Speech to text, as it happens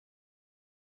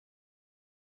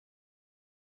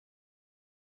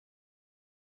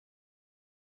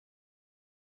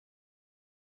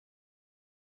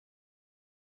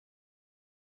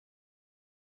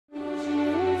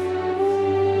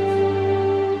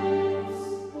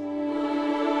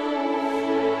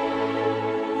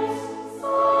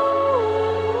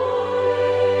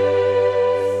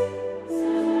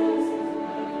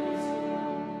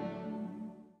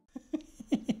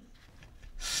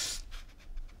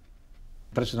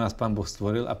Prečo nás Pán Boh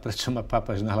stvoril a prečo má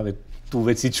pápaž na hlave tú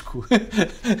vecičku?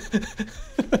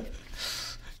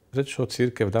 Prečo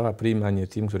cirkev dáva prijímanie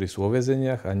tým, ktorí sú vo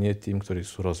väzeniach a nie tým, ktorí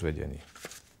sú rozvedení?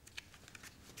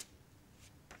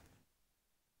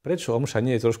 Prečo omša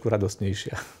nie je trošku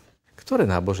radostnejšia? Ktoré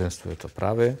náboženstvo je to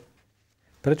práve?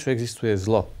 Prečo existuje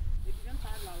zlo?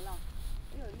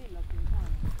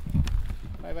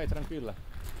 Vai, tranquilla.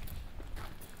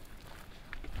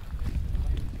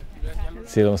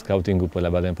 Cieľom skautingu podľa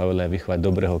Baden-Powella je vychovať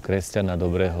dobrého kresťana,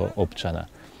 dobrého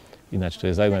občana. Ináč to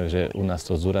je zaujímavé, že u nás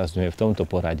to zdôrazňuje v tomto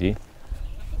poradí.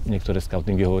 Niektoré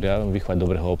skautingy hovoria vychovať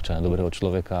dobrého občana, dobrého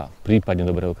človeka, prípadne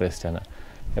dobrého kresťana.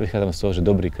 Ja vychádzam z toho, že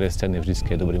dobrý kresťan je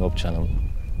vždy dobrým občanom.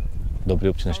 Dobrý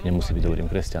občan ešte nemusí byť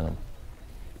dobrým kresťanom.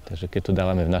 Takže keď to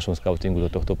dávame v našom skautingu do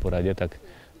tohto poradia, tak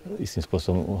istým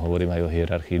spôsobom hovorím aj o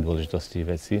hierarchii dôležitosti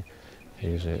veci,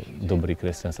 že dobrý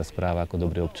kresťan sa správa ako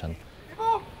dobrý občan.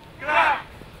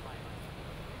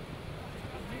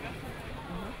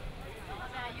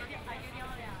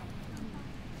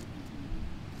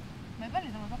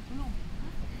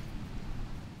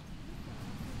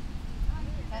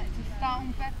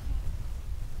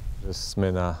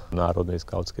 Sme na Národnej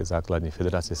skautskej základni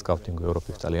Federácie skautingu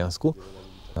Európy v Taliansku,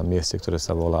 na mieste, ktoré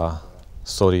sa volá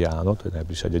Soriano, to je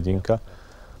najbližšia dedinka,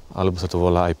 alebo sa to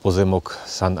volá aj pozemok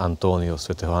San Antonio,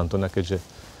 svätého Antona, keďže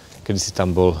kedysi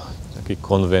tam bol taký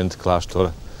konvent,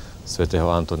 kláštor svätého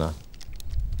Antona.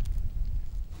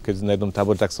 Keď na jednom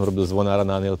tábore, tak som robil zvonára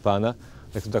na Aniel Pána,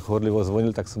 tak som tak horlivo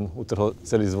zvonil, tak som utrhol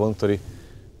celý zvon, ktorý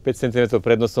 5 cm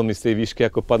pred nosom mi z tej výšky,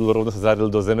 ako padlo, rovno sa zaril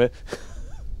do zeme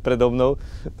predo mnou,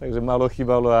 takže málo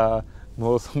chýbalo a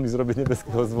mohol som mi zrobiť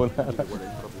nebeského zvonára.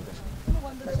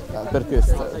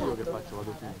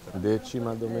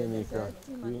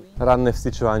 Ranné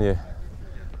vstyčovanie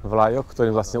vlajok,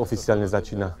 ktorým vlastne oficiálne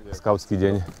začína skautský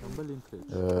deň.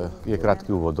 Je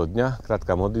krátky úvod do dňa,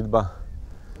 krátka modlitba,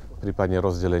 prípadne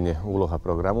rozdelenie úloh a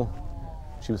programu,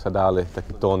 čím sa dá ale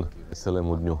taký tón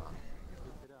celému dňu.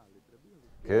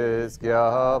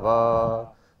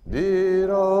 Di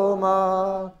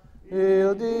Roma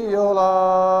il Dio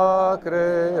la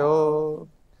creò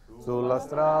sulla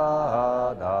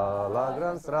strada la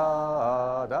gran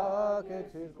strada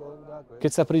che circonda. Keď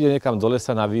sa príde niekam do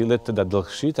lesa na výlet, teda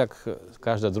dlhší, tak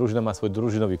každá družina má svoj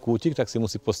družinový kútik, tak si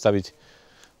musí postaviť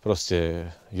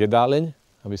proste jedáleň,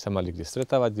 aby sa mali kde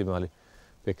stretávať, kde mali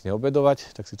pekne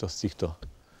obedovať, tak si to z týchto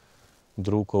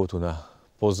drúkov tu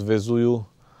pozvezujú.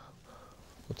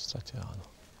 V podstate áno.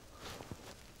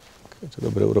 Je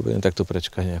to dobre urobené, tak to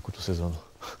prečká nejakú tú sezónu.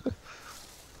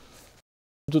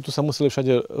 Tu sa museli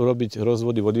všade robiť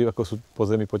rozvody vody, ako sú po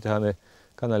zemi poťahané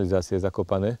kanalizácie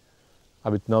zakopané,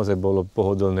 aby to naozaj bolo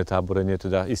pohodlné táborenie.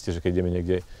 Teda isté, že keď ideme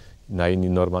niekde na iný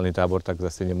normálny tábor, tak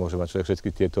zase nemôže mať človek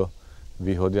všetky tieto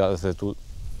výhody, ale zase tu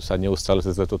sa neustále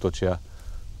cez leto točia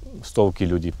stovky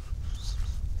ľudí.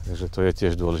 Takže to je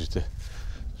tiež dôležité,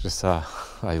 že sa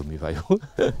aj umývajú.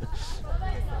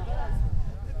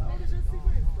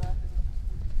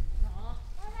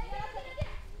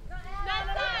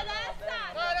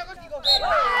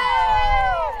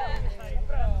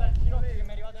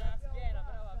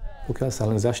 Pokiaľ sa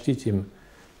len zaštítim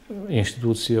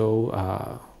inštitúciou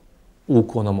a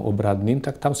úkonom obradným,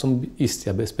 tak tam som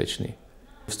istý a bezpečný.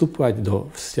 Vstupovať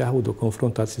do vzťahu, do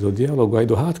konfrontácie, do dialógu,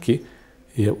 aj do hádky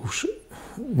je už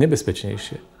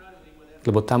nebezpečnejšie.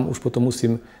 Lebo tam už potom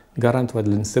musím garantovať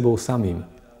len sebou samým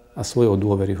a svojou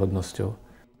dôveryhodnosťou.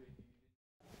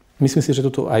 Myslím si, že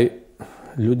toto aj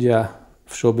ľudia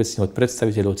všeobecne od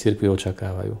predstaviteľov cirkvi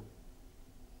očakávajú.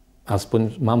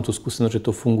 Aspoň mám tu skúsenosť, že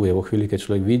to funguje vo chvíli, keď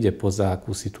človek vyjde poza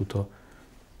akúsi túto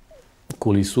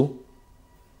kulisu,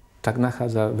 tak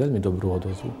nachádza veľmi dobrú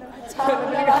odozvu.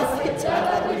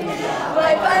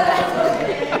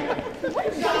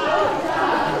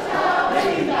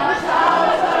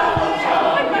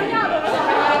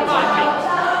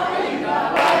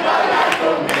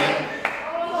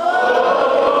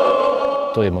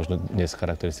 To je možno dnes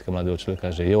charakteristika mladého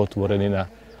človeka, že je otvorený na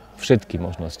všetky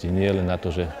možnosti, nie len na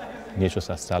to, že niečo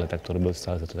sa stále takto robil,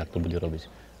 stále sa to takto bude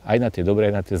robiť. Aj na tie dobré,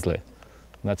 aj na tie zlé.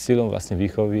 Na cieľom vlastne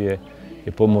výchovy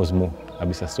je pomôcť mu,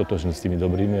 aby sa stotožnil s tými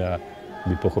dobrými a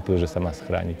aby pochopil, že sa má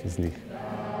schrániť tých zlých.